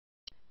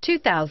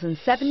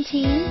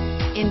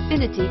2017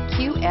 INFINITI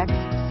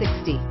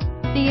QX60.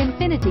 The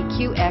INFINITI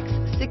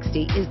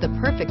QX60 is the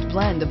perfect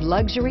blend of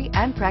luxury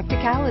and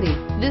practicality.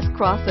 This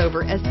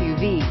crossover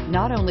SUV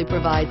not only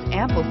provides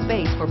ample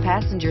space for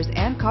passengers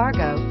and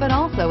cargo, but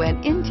also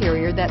an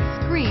interior that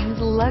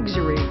screams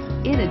luxury.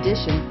 In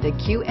addition, the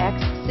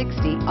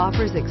QX60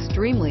 offers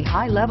extremely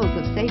high levels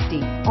of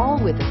safety,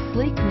 all with a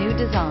sleek new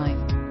design.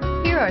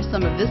 Here are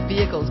some of this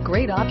vehicle's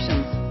great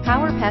options: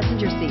 power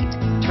passenger seat,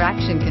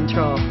 traction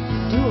control,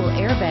 dual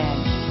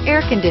airbags,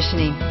 air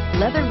conditioning,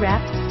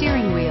 leather-wrapped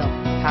steering wheel,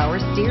 power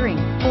steering,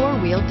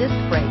 four-wheel disc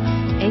brakes,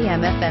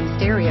 AM/FM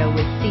stereo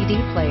with CD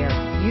player,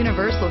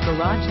 universal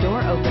garage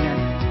door opener,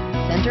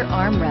 center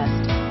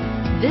armrest.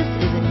 This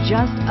isn't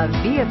just a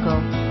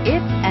vehicle,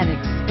 it's an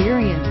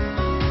experience.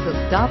 So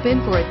stop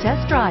in for a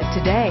test drive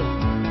today.